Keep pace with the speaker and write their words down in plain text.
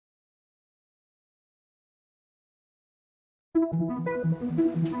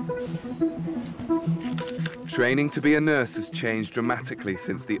Training to be a nurse has changed dramatically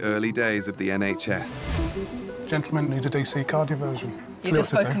since the early days of the NHS. Gentlemen need a DC cardioversion. You've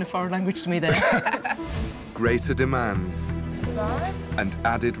just spoken a foreign language to me there. Greater demands and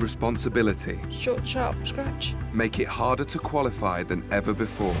added responsibility Short, sharp, scratch. make it harder to qualify than ever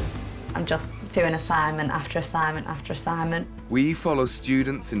before. I'm just doing assignment after assignment after assignment. We follow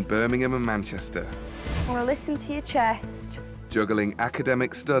students in Birmingham and Manchester, I want to listen to your chest. juggling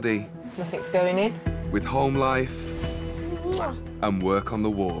academic study Nothing's going in. with home life and work on the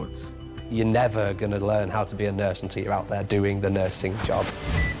wards. You're never going to learn how to be a nurse until you're out there doing the nursing job.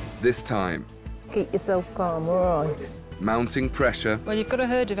 This time, Keep yourself calm, all right? mounting pressure, Well, you've got a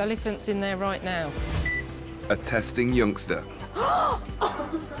herd of elephants in there right now. a testing youngster.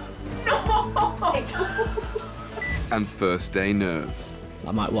 And first day nerves.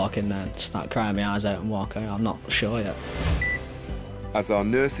 I might walk in there and start crying my eyes out and walk out. I'm not sure yet. As our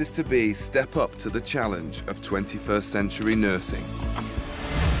nurses-to-be step up to the challenge of 21st century nursing.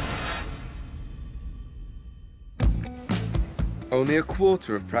 Only a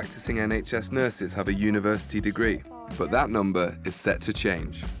quarter of practicing NHS nurses have a university degree, but that number is set to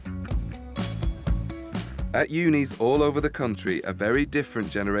change. At unis all over the country, a very different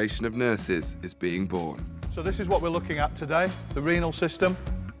generation of nurses is being born. So this is what we're looking at today, the renal system.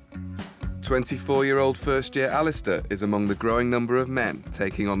 24-year-old first-year Alistair is among the growing number of men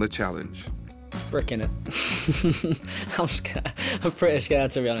taking on the challenge. Bricking it. I'm scared. I'm pretty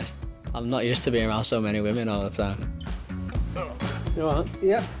scared, to be honest. I'm not used to being around so many women all the time. You all right?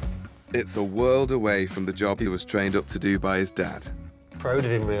 Yeah. It's a world away from the job he was trained up to do by his dad. Proud of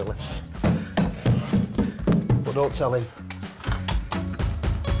him, really. But don't tell him.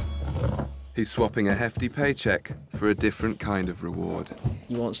 He's swapping a hefty paycheck for a different kind of reward.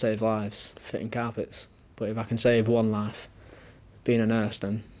 You won't save lives fitting carpets, but if I can save one life being a nurse,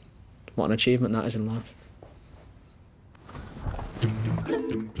 then what an achievement that is in life.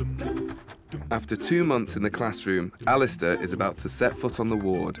 After 2 months in the classroom, Alistair is about to set foot on the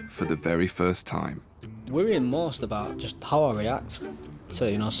ward for the very first time. Worrying most about just how I react to,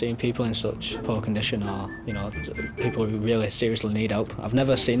 you know, seeing people in such poor condition or, you know, people who really seriously need help. I've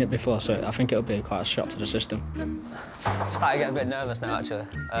never seen it before, so I think it'll be quite a shock to the system. I'm starting to get a bit nervous now, actually.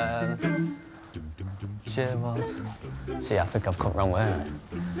 See, I think I've come wrong way.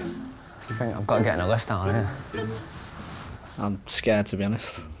 I think I've got to get in a lift down here. I'm scared, to be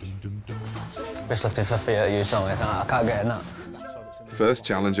honest. Best lifting for 30 years, something. I can't get in that. First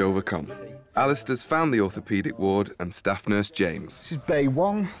challenge overcome. Alistair's found the orthopaedic ward and staff nurse James. This is Bay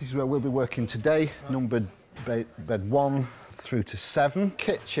 1. This is where we'll be working today. Numbered bed 1 through to 7.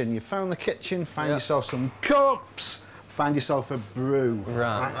 Kitchen. You found the kitchen. Find yourself some cups. Find yourself a brew.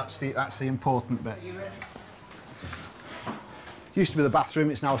 Right. That's the important bit. Used to be the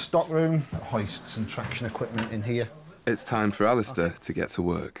bathroom. It's now a stock room. Hoists and traction equipment in here. It's time for Alistair to get to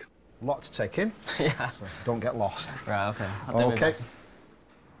work. A lot to take in. Yeah. So don't get lost. Right, OK. I'll do my OK. best.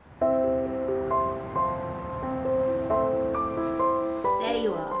 There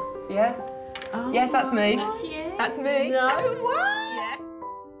you are. Yeah? Oh, Yes, that's me. That's you. That's me. No, what? Yeah.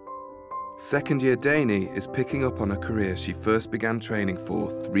 Second-year Daney is picking up on a career she first began training for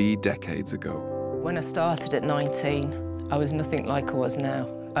 3 decades ago. When I started at 19, I was nothing like I was now.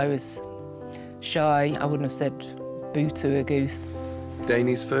 I was shy. I wouldn't have said boo to a goose.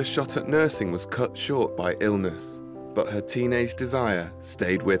 Daney's first shot at nursing was cut short by illness, but her teenage desire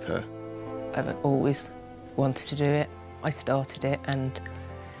stayed with her. I've always wanted to do it. I started it and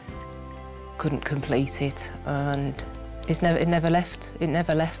couldn't complete it, and it never left. It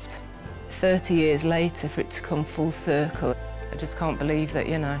never left. 30 years later, for it to come full circle, I just can't believe that,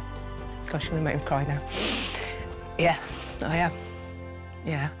 you know. Gosh, you're gonna make me cry now. Yeah, I am.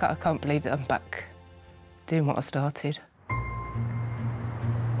 Yeah, I can't believe that I'm back doing what I started.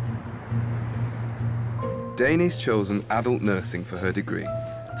 Daney's chosen adult nursing for her degree.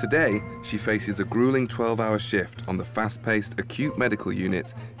 Today, she faces a grueling 12-hour shift on the fast-paced acute medical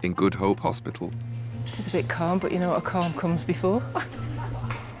unit in Good Hope Hospital. It's a bit calm, but you know what a calm comes before.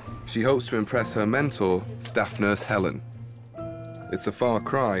 She hopes to impress her mentor, staff nurse Helen. It's a far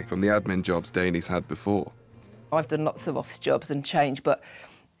cry from the admin jobs Daney's had before. I've done lots of office jobs and change, but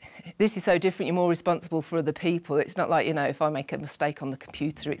this is so different. You're more responsible for other people. It's not like, you know, if I make a mistake on the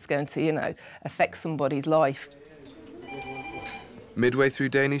computer, it's going to, you know, affect somebody's life. Midway through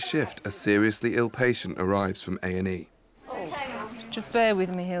Daney's shift, a seriously ill patient arrives from A&E. Just bear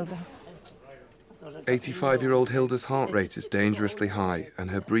with me, Hilda. 85-year-old Hilda's heart rate is dangerously high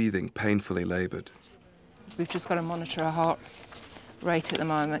and her breathing painfully laboured. We've just got to monitor her heart rate at the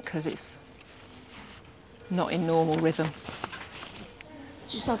moment because it's not in normal rhythm.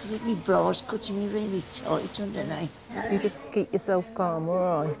 just like as if my bra's cutting me really tight underneath. You just keep yourself calm,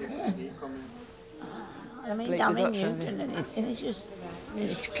 all right? I mean, Bleep I'm is in up, you underneath, and it's just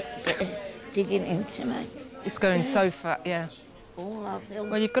digging into me. It's going so fat, yeah. All I feel.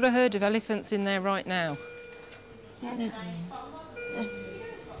 Well, you've got a herd of elephants in there right now.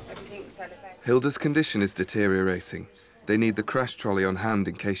 Hilda's condition is deteriorating. They need the crash trolley on hand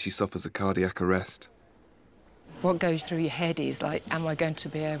in case she suffers a cardiac arrest. What goes through your head is like, am I going to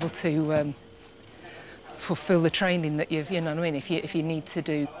be able to fulfil the training that you know what I mean? If you need to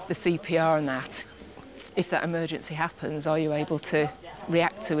do the CPR and that, if that emergency happens, are you able to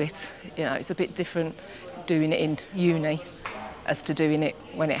react to it? You know, it's a bit different doing it in uni as to doing it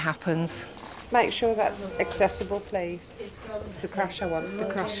when it happens. Make sure that's accessible, please. It's the crash I want, the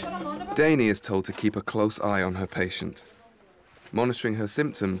crash. Daney is told to keep a close eye on her patient. Monitoring her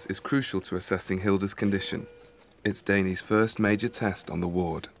symptoms is crucial to assessing Hilda's condition. It's Daney's first major test on the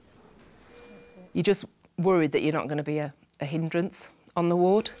ward. You're just worried that you're not going to be a hindrance on the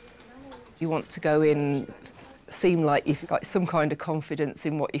ward. You want to go in, seem like you've got some kind of confidence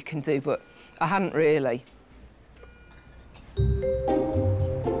in what you can do, but I hadn't really.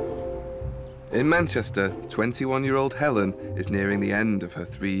 In Manchester, 21-year-old Helen is nearing the end of her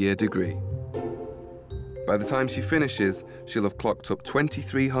 3-year degree. By the time she finishes, she'll have clocked up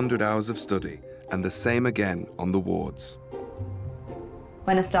 2,300 hours of study, and the same again on the wards.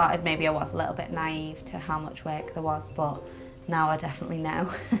 When I started, maybe I was a little bit naive to how much work there was, but now I definitely know.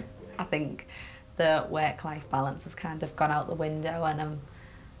 I think the work-life balance has kind of gone out the window, and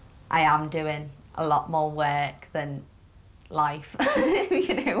I am doing a lot more work than life, if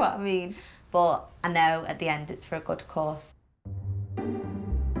you know what I mean. But I know at the end it's for a good cause.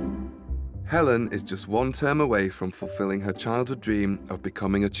 Helen is just one term away from fulfilling her childhood dream of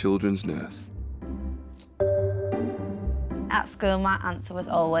becoming a children's nurse. At school, my answer was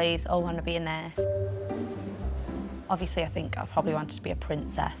always, oh, I want to be a nurse. Obviously, I think I probably wanted to be a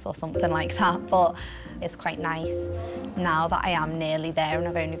princess or something like that, but it's quite nice now that I am nearly there and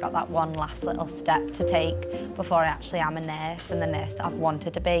I've only got that one last little step to take before I actually am a nurse and the nurse that I've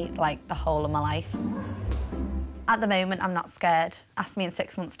wanted to be, like, the whole of my life. At the moment, I'm not scared. Ask me in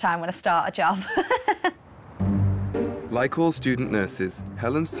 6 months' time when I start a job. Like all student nurses,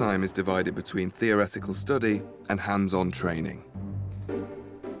 Helen's time is divided between theoretical study and hands-on training.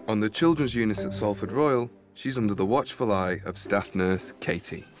 On the children's unit at Salford Royal, she's under the watchful eye of staff nurse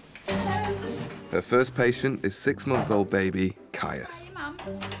Katie. Her first patient is 6-month-old baby Caius. Hey, Mum.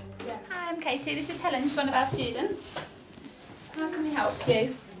 Hi, I'm Katie. This is Helen, she's one of our students. How can we help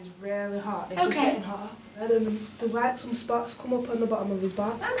you? It's really hot. It's just getting hotter. And there's like some spots come up on the bottom of his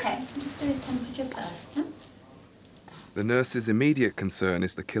back. Okay, I'll just do his temperature first. Huh? The nurse's immediate concern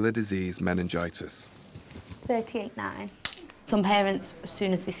is the killer disease meningitis. 38.9. Some parents, as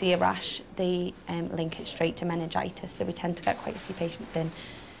soon as they see a rash, they link it straight to meningitis, so we tend to get quite a few patients in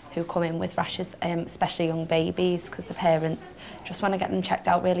who come in with rashes, especially young babies, because the parents just want to get them checked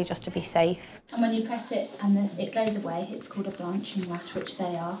out, really, just to be safe. And when you press it and it goes away, it's called a blanching rash, which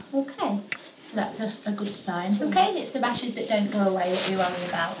they are. Okay, so that's a good sign. Okay, it's the rashes that don't go away that we worry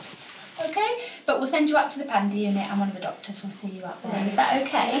about. Okay, but we'll send you up to the Panda unit and one of the doctors will see you up there. Is that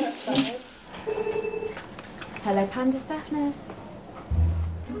okay? That's fine. Hello, Panda staff nurse.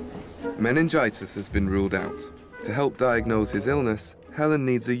 Meningitis has been ruled out. To help diagnose his illness, Helen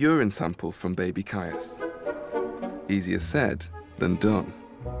needs a urine sample from baby Caius. Easier said than done.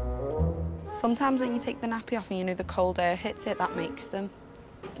 Sometimes when you take the nappy off and you know the cold air hits it, that makes them.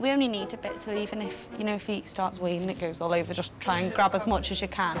 We only need a bit, so even if, you know, if he starts weeing, it goes all over, just try and grab as much as you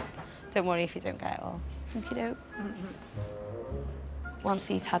can. Don't worry if you don't get it all. If you don't. Once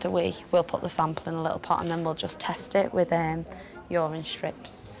he's had a wee, we'll put the sample in a little pot and then we'll just test it with urine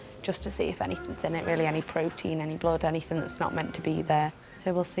strips, just to see if anything's in it, really, any protein, any blood, anything that's not meant to be there.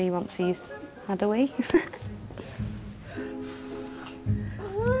 So we'll see once he's had a wee.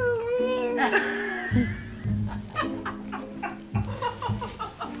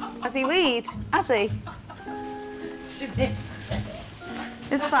 Has he weed? Has he?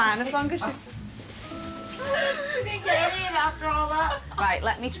 It's fine, as long as you... She didn't get in after all that. Right,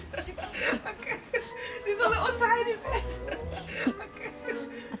 let me... Okay. There's a little tiny bit.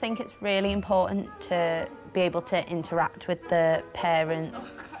 I think it's really important to be able to interact with the parents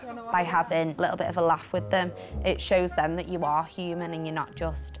by having a little bit of a laugh with them. It shows them that you are human and you're not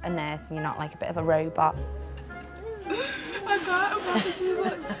just a nurse and you're not like a bit of a robot. I can't imagine too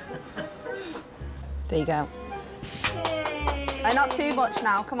much. There you go. Not too much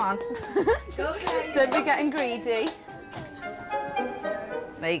now, come on. Don't be getting greedy.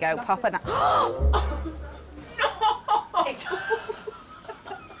 There you go, pop it now.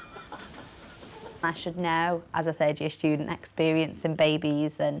 I should know, as a third-year student experiencing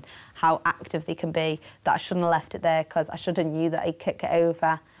babies and how active they can be, that I shouldn't have left it there because I should have knew that I'd kick it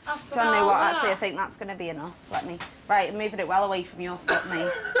over. John, know what? Actually, I think that's going to be enough. Let me... Right, I'm moving it well away from your foot,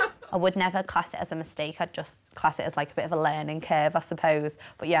 mate. I would never class it as a mistake. I'd just class it as like a bit of a learning curve, I suppose.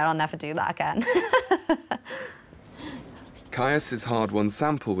 But yeah, I'll never do that again. Caius's hard-won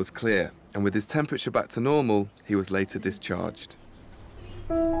sample was clear, and with his temperature back to normal, he was later discharged.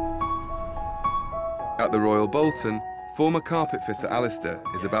 At the Royal Bolton, former carpet fitter Alistair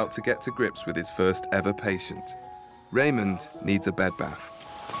is about to get to grips with his first ever patient. Raymond needs a bed bath.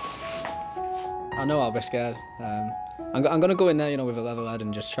 I know I'll be scared. I'm going to go in there, you know, with a level head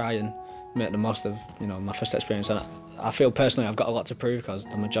and just try and make the most of, you know, my first experience. And I feel personally I've got a lot to prove because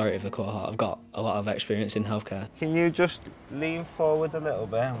the majority of the cohort have got a lot of experience in healthcare. Can you just lean forward a little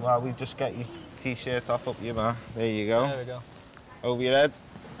bit while we just get your T-shirt off up your mat? There you go. There we go. Over your head.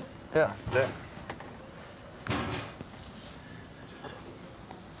 Yeah. That's it.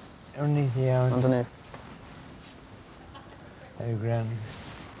 Underneath the arm. Underneath. Oh, grand.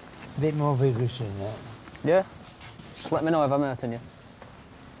 A bit more vigorous than that. Yeah. Just let me know if I'm hurting you.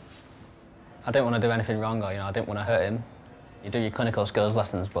 I didn't want to do anything wrong, or, you know, I didn't want to hurt him. You do your clinical skills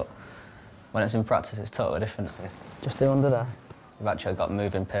lessons, but when it's in practice, it's totally different. Just do under there. You've actually got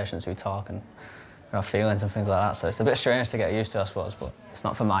moving patients who talk and have feelings and things like that, so it's a bit strange to get used to, I suppose, but it's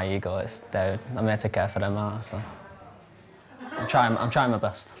not for my ego, it's I'm here to care for them, so I'm trying my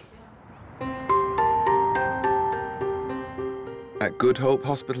best. At Good Hope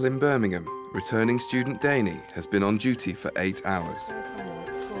Hospital in Birmingham, returning student Daney has been on duty for 8 hours.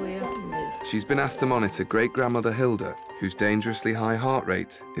 She's been asked to monitor great-grandmother Hilda, whose dangerously high heart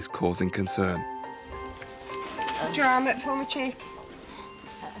rate is causing concern. Put your arm up for me, chick.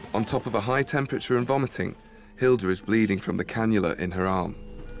 On top of a high temperature and vomiting, Hilda is bleeding from the cannula in her arm.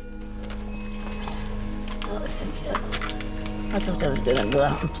 I thought I was going to go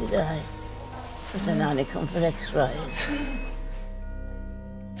out today, but then I only come for x-rays.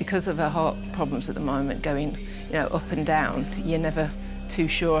 Because of her heart problems at the moment, going, you know, up and down, you're never too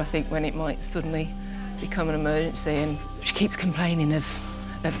sure, I think, when it might suddenly become an emergency. And she keeps complaining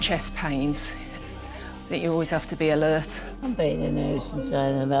of chest pains. I think you always have to be alert. I'm being a nuisance,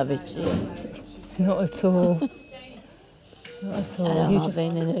 I don't have it here. Not at all. Not at all. I'm not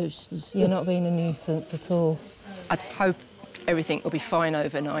being a nuisance. You're not being a nuisance at all. I hope everything will be fine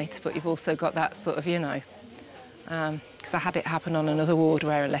overnight, but you've also got that sort of, you know, because I had it happen on another ward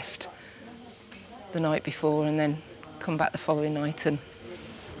where I left the night before and then come back the following night and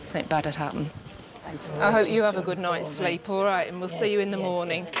something bad had happened. I hope you have a good night's sleep, all right, and we'll see you in the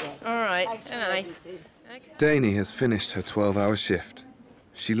morning. All right, good night. Daney has finished her 12-hour shift.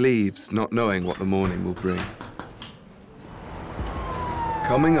 She leaves not knowing what the morning will bring.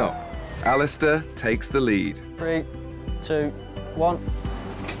 Coming up, Alistair takes the lead. 3, 2, 1.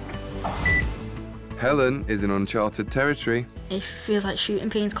 Helen is in uncharted territory. It feels like shooting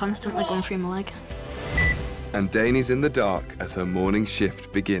pains constantly going through my leg. And Daney's in the dark as her morning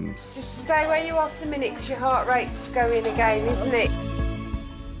shift begins. Just stay where you are for a minute because your heart rate's going again, isn't it?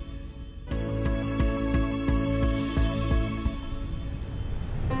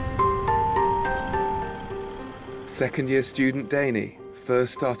 Second-year student Daney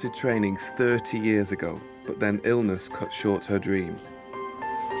first started training 30 years ago, but then illness cut short her dream.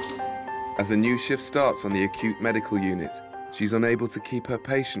 As a new shift starts on the acute medical unit, she's unable to keep her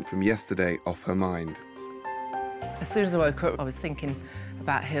patient from yesterday off her mind. As soon as I woke up, I was thinking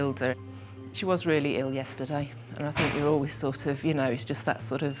about Hilda. She was really ill yesterday, and I think you're always sort of, you know, it's just that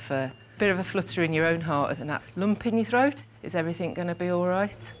sort of bit of a flutter in your own heart and that lump in your throat. Is everything going to be all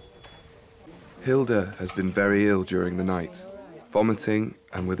right? Hilda has been very ill during the night, vomiting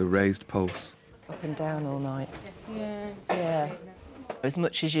and with a raised pulse. Up and down all night. Yeah. As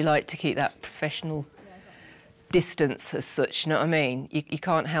much as you like to keep that professional distance as such, you know what I mean? You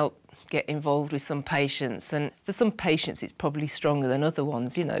can't help get involved with some patients, and for some patients it's probably stronger than other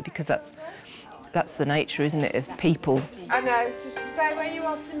ones, you know, because that's the nature, isn't it, of people. I know, just stay where you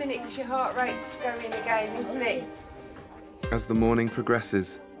are for a minute because your heart rate's going again, isn't it? As the morning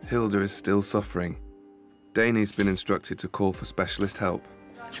progresses, Hilda is still suffering. Daney's been instructed to call for specialist help.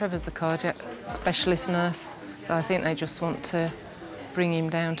 Trevor's the cardiac specialist nurse, so I think they just want to bring him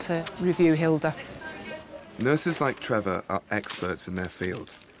down to review Hilda. Nurses like Trevor are experts in their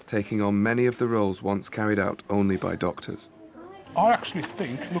field, taking on many of the roles once carried out only by doctors. I actually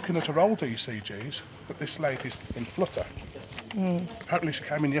think, looking at her old ECGs, that this lady's in flutter. Apparently she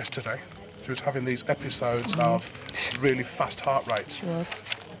came in yesterday. She was having these episodes of really fast heart rates. She was.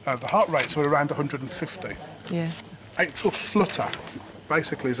 The heart rates were around 150. Yeah. Atrial flutter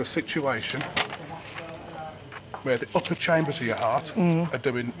basically is a situation where the upper chambers of your heart are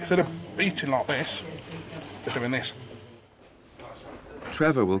doing, instead of beating like this, they're doing this.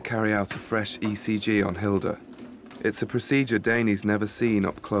 Trevor will carry out a fresh ECG on Hilda. It's a procedure Danny's never seen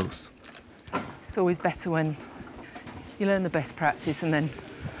up close. It's always better when you learn the best practice and then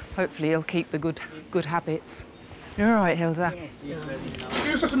hopefully you'll keep the good habits. You're all right, Hilda?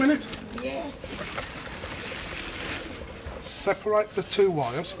 Just a minute. Yeah. Separate the two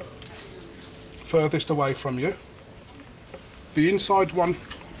wires furthest away from you. The inside one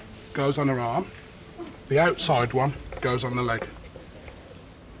goes on her arm, the outside one goes on the leg.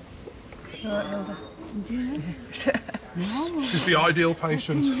 All right, Hilda? She's the ideal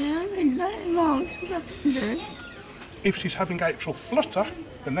patient. Yeah, If she's having atrial flutter,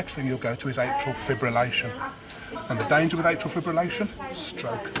 the next thing you'll go to is atrial fibrillation. And the danger with atrial fibrillation?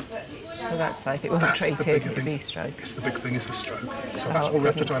 Stroke. Well, that's safe. It wasn't treated, it'd be stroke. It's the big thing, is the stroke. So that's what we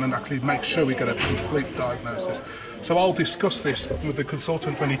have to try and actually make sure we get a complete diagnosis. So I'll discuss this with the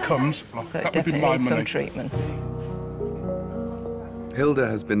consultant when he comes. That would be my money. Some treatment. Hilda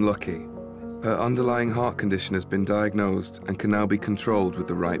has been lucky. Her underlying heart condition has been diagnosed and can now be controlled with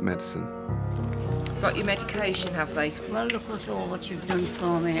the right medicine. Got your medication, have they? Well, look at all what you've done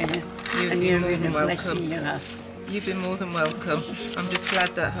for me. You've And been you're more than a blessing, welcome. you have. You've been more than welcome. I'm just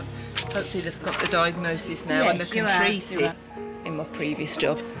glad that hopefully they've got the diagnosis now and they Yes, can you are, treat you it. are. In my previous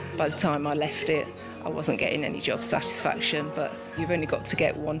job, by the time I left it, I wasn't getting any job satisfaction, but you've only got to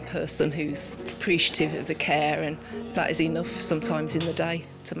get one person who's appreciative of the care, and that is enough sometimes in the day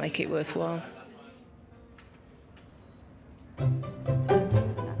to make it worthwhile.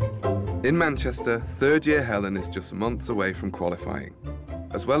 In Manchester, third-year Helen is just months away from qualifying.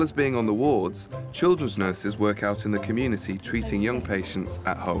 As well as being on the wards, children's nurses work out in the community treating young patients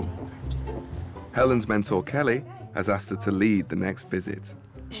at home. Helen's mentor, Kelly, has asked her to lead the next visit.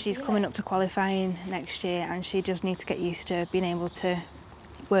 She's coming up to qualifying next year and she does need to get used to being able to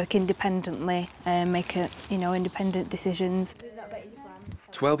work independently and make independent decisions.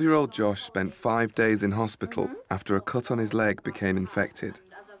 12-year-old Josh spent 5 days in hospital after a cut on his leg became infected.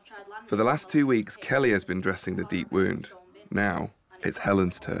 For the last 2 weeks, Kelly has been dressing the deep wound. Now, it's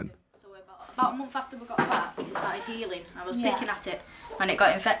Helen's turn. About a month after we got back, it started healing. I was picking at it and it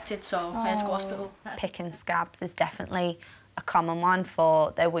got infected, so I had to go to hospital. Picking scabs is definitely a common one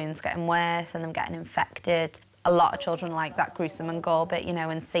for their wounds getting worse and them getting infected. A lot of children like that gruesome and gore bit, you know,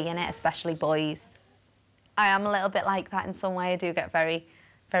 and seeing it, especially boys. I am a little bit like that in some way. I do get very,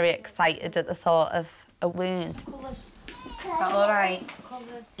 very excited at the thought of a wound. Is that all right?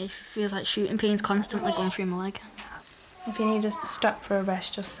 It feels like shooting pains constantly going through my leg. If you need us to stop for a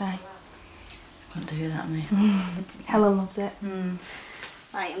rest, just say. Can't do that, mate. Helen loves it.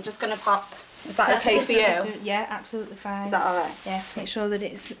 Right, I'm just going to pop. Is that okay for you? Yeah, absolutely fine. Is that all right? Yeah, make sure that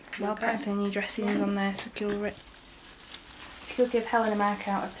it's well packed and your dressing is on there, secure it. If you'll give Helen a mark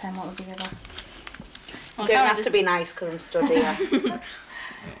out of 10, what would you give her? You don't have to be nice because I'm stood here.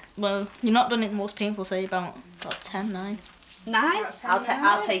 Well, you're not done it the most painful, so about 10, 9. 9?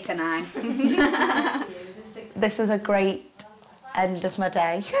 I'll take a 9. This is a great end of my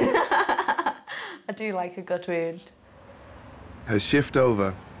day. I do like a good wound. Her shift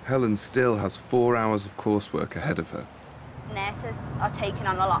over, Helen still has 4 hours of coursework ahead of her. Nurses are taking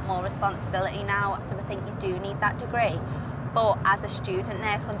on a lot more responsibility now, so I think you do need that degree. But as a student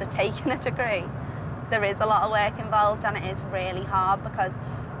nurse undertaking a degree, there is a lot of work involved and it is really hard because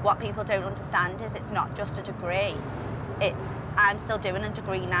what people don't understand is it's not just a degree. I'm still doing a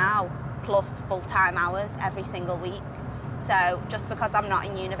degree now, plus full-time hours every single week. So just because I'm not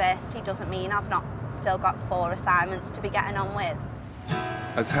in university doesn't mean I've not still got 4 assignments to be getting on with.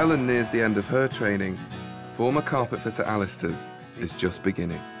 As Helen nears the end of her training, former carpet fitter Alistair's is just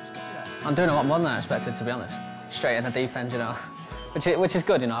beginning. I'm doing a lot more than I expected, to be honest. Straight in the deep end, you know, which is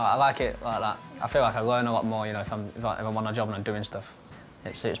good, you know. I like it like that. I feel like I learn a lot more, you know, if I'm on a job and I'm doing stuff.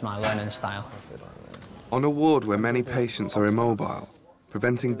 It suits my learning style. On a ward where many patients are immobile,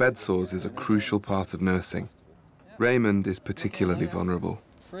 preventing bed sores is a crucial part of nursing. Raymond is particularly vulnerable.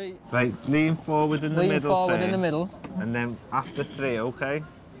 Right, lean forward in the middle. Lean forward first, in the middle. And then after 3, okay?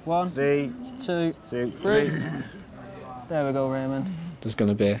 1, 3, 2, 3. There we go, Raymond. There's going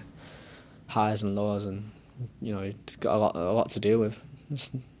to be highs and lows, and you know, it's got a lot to deal with.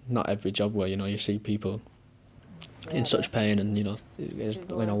 It's not every job where, you know, you see people in such pain, and you know, it's,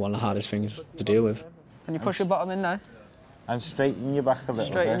 you know, one of the hardest things to deal with. Can you push your bottom in now? And straighten your back a little bit.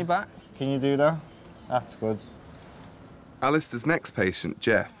 Straighten your back. Can you do that? That's good. Alistair's next patient,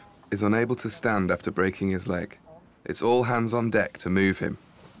 Jeff, is unable to stand after breaking his leg. It's all hands on deck to move him.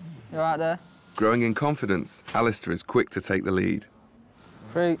 You all right there? Growing in confidence, Alistair is quick to take the lead.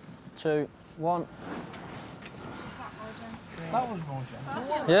 3, 2, 1.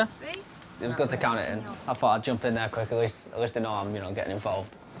 Yeah. It was good to count it in. I thought I'd jump in there quick, at least they know I'm, getting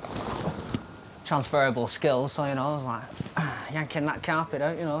involved. Transferable skills, so, I was like, yanking that carpet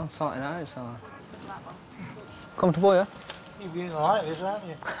out, sorting it out, so... Comfortable, yeah? You've been like this, haven't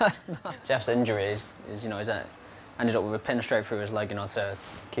you? Jeff's injury is he's ended up with a pin straight through his leg, to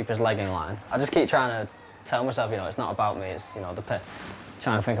keep his leg in line. I just keep trying to tell myself, it's not about me, it's,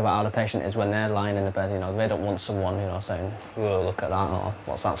 trying to think about how the patient is when they're lying in the bed, they don't want someone, saying, whoa, look at that, or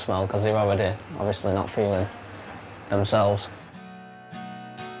what's that smell, because they're already obviously not feeling themselves.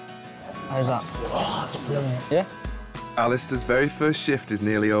 How's that? Oh, that's brilliant. Yeah? Alistair's very first shift is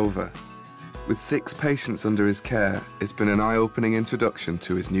nearly over. With 6 patients under his care, it's been an eye-opening introduction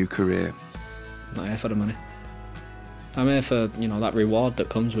to his new career. Not here for the money. I'm here for, that reward that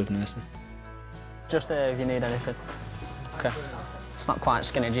comes with nursing. Just there if you need anything. OK. It's not quite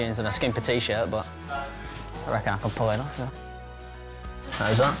skinny jeans and a skimpy T-shirt, but I reckon I can pull it off, yeah.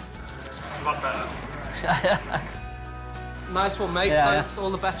 How's that? A lot better. Nice one, mate. Yeah, Thanks. All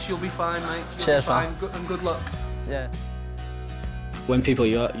the best. You'll be fine, mate. You'll Cheers, be fine. man. And good luck. Yeah. When people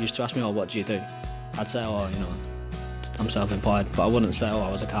used to ask me, what do you do? I'd say, I'm self-employed, but I wouldn't say, I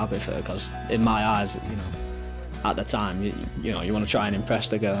was a carpet fitter, because in my eyes, at the time, you want to try and impress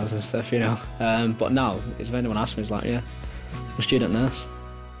the girls and stuff, But now, if anyone asks me, it's like, yeah, I'm a student nurse.